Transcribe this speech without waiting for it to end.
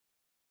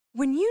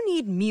When you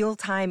need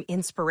mealtime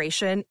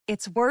inspiration,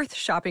 it's worth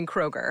shopping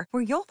Kroger,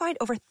 where you'll find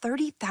over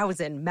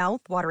 30,000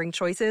 mouth-watering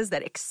choices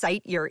that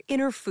excite your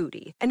inner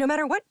foodie. And no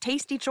matter what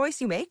tasty choice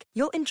you make,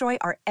 you'll enjoy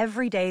our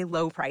everyday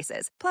low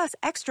prices, plus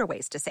extra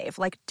ways to save,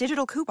 like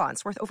digital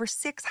coupons worth over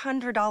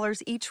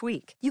 $600 each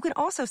week. You can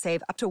also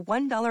save up to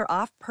 $1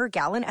 off per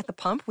gallon at the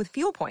pump with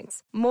fuel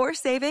points. More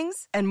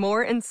savings and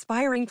more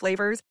inspiring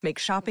flavors make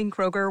shopping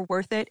Kroger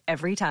worth it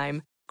every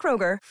time.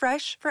 Kroger,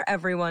 fresh for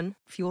everyone.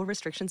 Fuel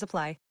restrictions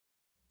apply.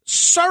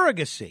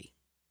 Surrogacy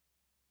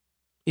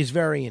is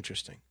very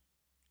interesting,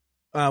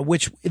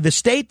 which the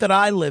state that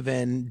I live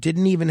in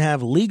didn't even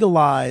have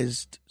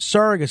legalized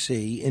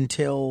surrogacy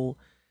until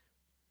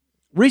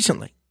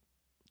recently,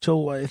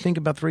 till I think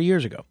about 3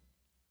 years ago.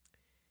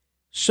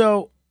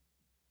 So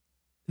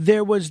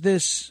there was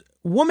this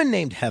woman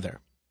named Heather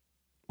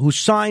who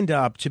signed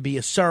up to be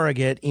a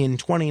surrogate in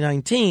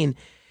 2019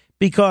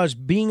 because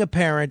being a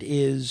parent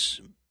is,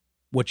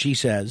 what she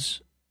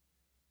says,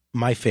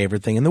 my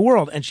favorite thing in the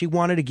world. And she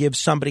wanted to give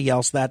somebody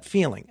else that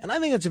feeling. And I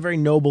think that's a very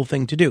noble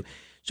thing to do.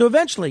 So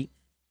eventually,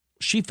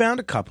 she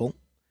found a couple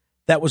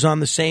that was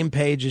on the same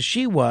page as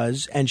she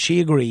was, and she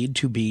agreed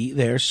to be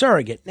their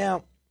surrogate.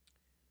 Now,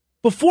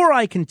 before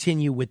I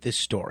continue with this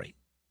story,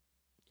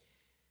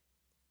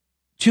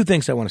 two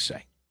things I want to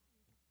say.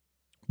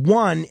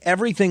 One,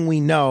 everything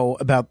we know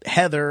about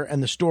Heather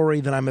and the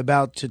story that I'm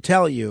about to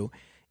tell you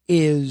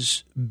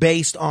is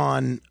based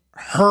on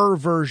her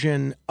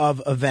version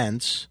of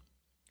events.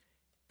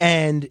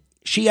 And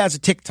she has a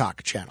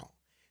TikTok channel.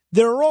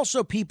 There are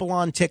also people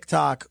on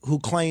TikTok who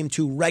claim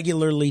to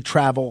regularly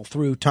travel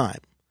through time.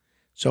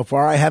 So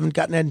far, I haven't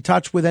gotten in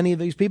touch with any of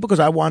these people because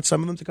I want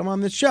some of them to come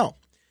on this show.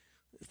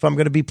 If I'm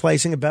going to be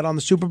placing a bet on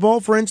the Super Bowl,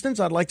 for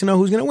instance, I'd like to know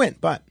who's going to win.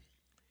 But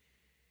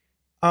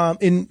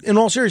in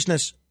all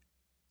seriousness,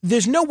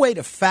 there's no way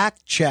to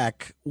fact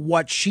check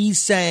what she's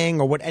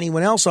saying or what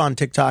anyone else on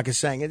TikTok is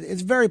saying.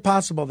 It's very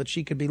possible that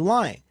she could be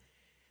lying.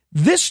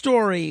 This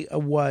story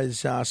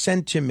was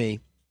sent to me.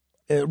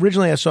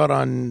 Originally, I saw it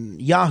on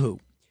Yahoo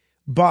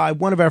by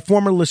one of our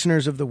former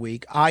listeners of the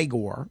week,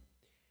 Igor,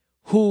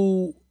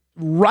 who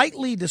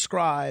rightly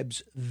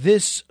describes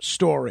this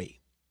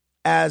story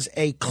as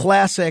a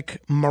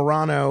classic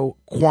Marano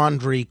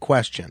quandary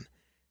question.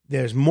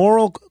 There's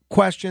moral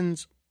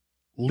questions,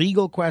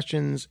 legal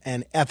questions,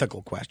 and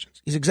ethical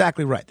questions. He's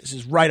exactly right. This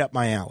is right up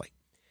my alley.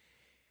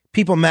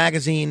 People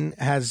Magazine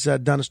has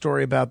done a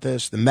story about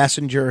this. The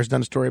Messenger has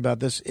done a story about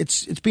this.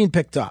 It's being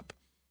picked up.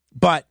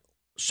 But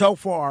so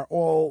far,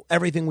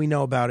 everything we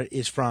know about it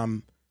is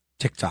from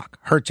TikTok,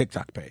 her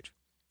TikTok page.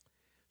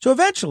 So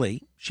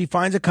eventually, she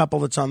finds a couple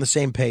that's on the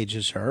same page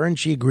as her, and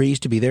she agrees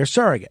to be their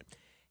surrogate.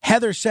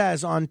 Heather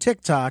says on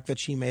TikTok that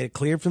she made it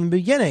clear from the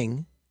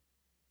beginning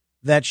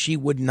that she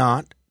would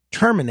not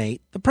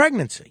terminate the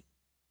pregnancy.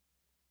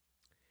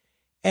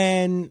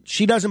 And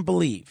she doesn't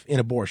believe in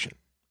abortion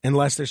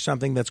unless there's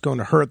something that's going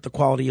to hurt the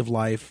quality of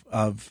life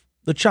of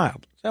the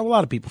child. That's how a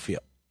lot of people feel.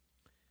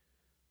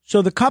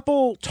 So the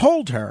couple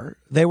told her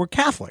they were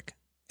Catholic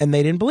and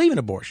they didn't believe in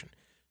abortion.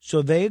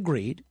 So they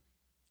agreed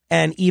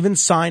and even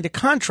signed a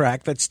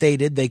contract that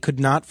stated they could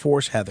not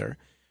force Heather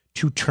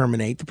to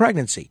terminate the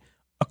pregnancy.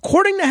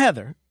 According to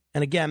Heather,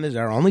 and again, this is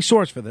our only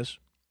source for this,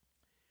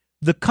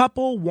 the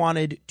couple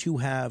wanted to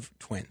have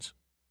twins.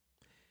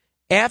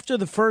 After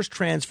the first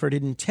transfer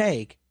didn't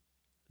take,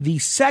 the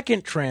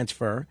second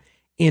transfer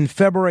in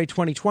February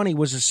 2020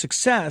 was a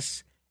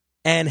success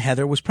and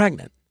Heather was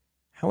pregnant.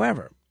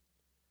 However,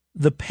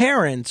 the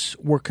parents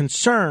were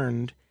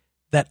concerned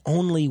that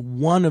only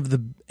one of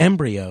the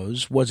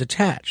embryos was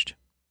attached,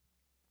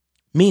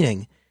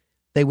 meaning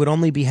they would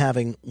only be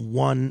having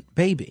one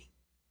baby.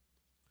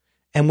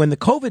 And when the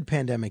COVID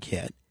pandemic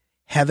hit,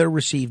 Heather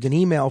received an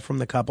email from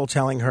the couple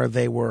telling her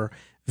they were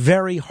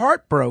very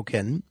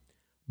heartbroken,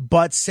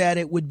 but said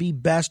it would be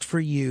best for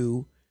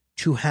you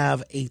to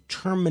have a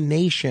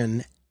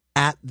termination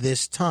at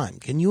this time.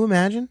 Can you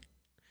imagine?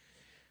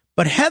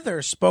 But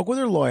Heather spoke with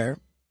her lawyer,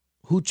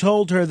 who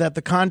told her that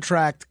the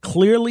contract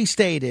clearly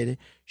stated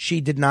she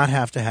did not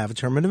have to have a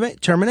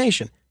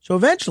termination. So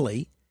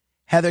eventually,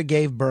 Heather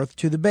gave birth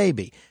to the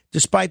baby.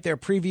 Despite their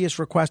previous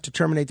request to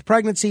terminate the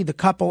pregnancy, the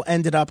couple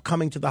ended up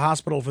coming to the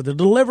hospital for the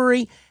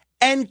delivery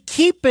and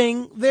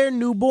keeping their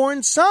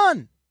newborn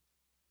son.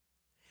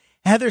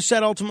 Heather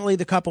said ultimately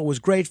the couple was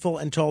grateful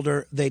and told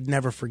her they'd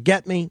never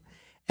forget me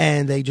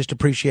and they just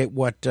appreciate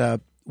what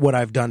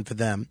I've done for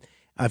them.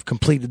 I've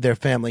completed their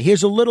family.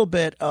 Here's a little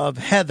bit of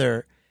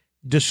Heather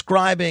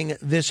describing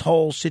this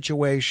whole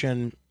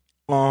situation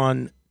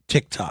on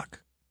TikTok.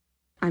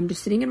 I'm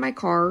just sitting in my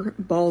car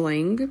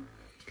bawling,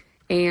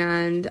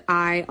 and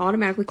I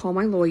automatically call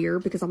my lawyer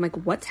because I'm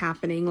like, what's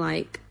happening?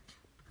 Like,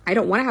 I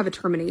don't want to have a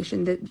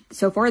termination.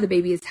 So far, the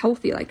baby is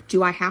healthy. Like,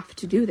 do I have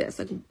to do this?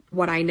 Like,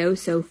 what I know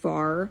so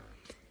far,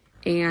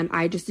 and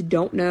I just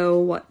don't know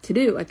what to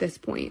do at this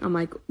point. I'm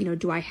like,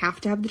 do I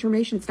have to have the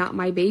termination? It's not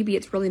my baby.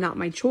 It's really not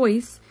my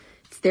choice.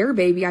 It's their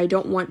baby. I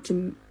don't want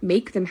to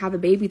make them have a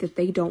baby that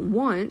they don't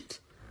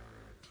want.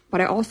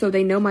 but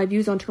they know my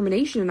views on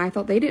termination, and I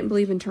thought they didn't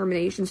believe in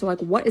termination. So, like,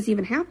 what is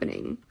even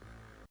happening?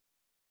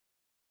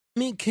 I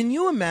mean, can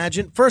you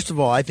imagine? First of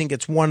all, I think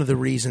it's one of the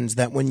reasons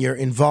that when you're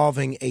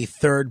involving a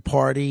third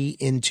party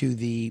into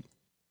the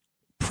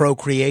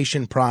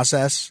procreation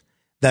process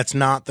that's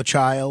not the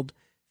child,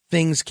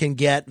 things can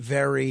get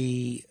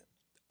very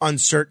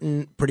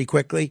uncertain pretty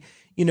quickly.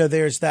 You know,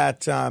 there's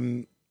that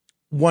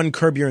one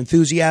Curb Your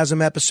Enthusiasm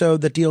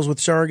episode that deals with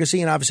surrogacy,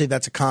 and obviously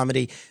that's a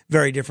comedy,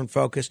 very different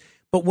focus.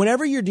 But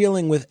whenever you're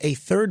dealing with a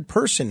third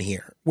person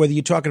here, whether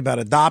you're talking about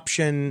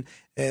adoption,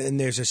 and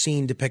there's a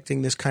scene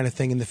depicting this kind of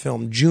thing in the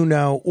film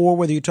Juno, or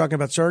whether you're talking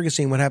about surrogacy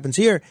and what happens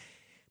here,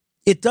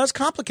 it does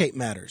complicate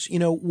matters. You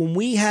know, when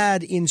we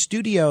had in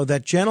studio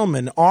that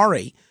gentleman,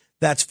 Ari,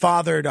 that's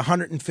fathered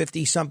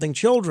 150-something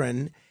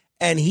children,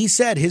 and he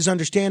said his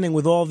understanding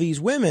with all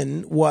these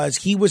women was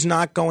he was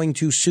not going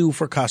to sue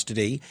for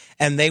custody,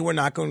 and they were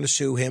not going to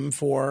sue him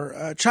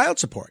for child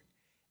support.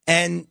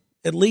 And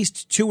at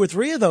least 2 or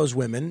 3 of those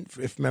women,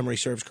 if memory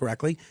serves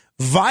correctly,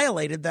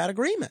 violated that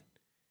agreement.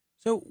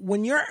 So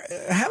when you're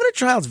having a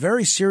child's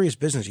very serious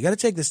business. You got to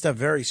take this stuff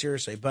very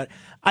seriously. But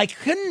I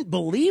couldn't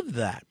believe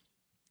that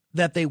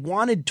they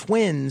wanted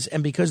twins,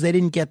 and because they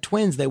didn't get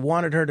twins, they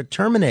wanted her to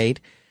terminate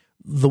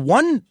the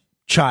one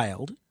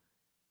child.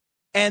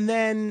 And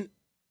then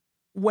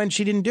when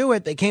she didn't do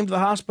it, they came to the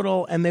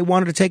hospital and they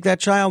wanted to take that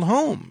child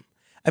home.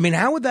 I mean,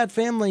 how would that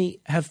family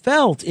have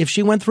felt if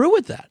she went through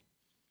with that?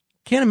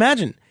 Can't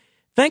imagine.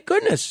 Thank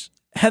goodness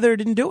Heather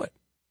didn't do it.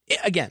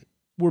 Again,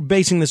 we're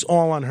basing this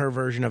all on her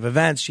version of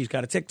events. She's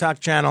got a TikTok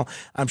channel.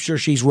 I'm sure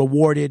she's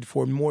rewarded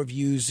for more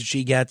views that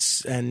she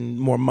gets and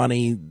more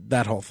money,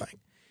 that whole thing.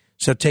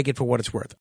 So take it for what it's worth.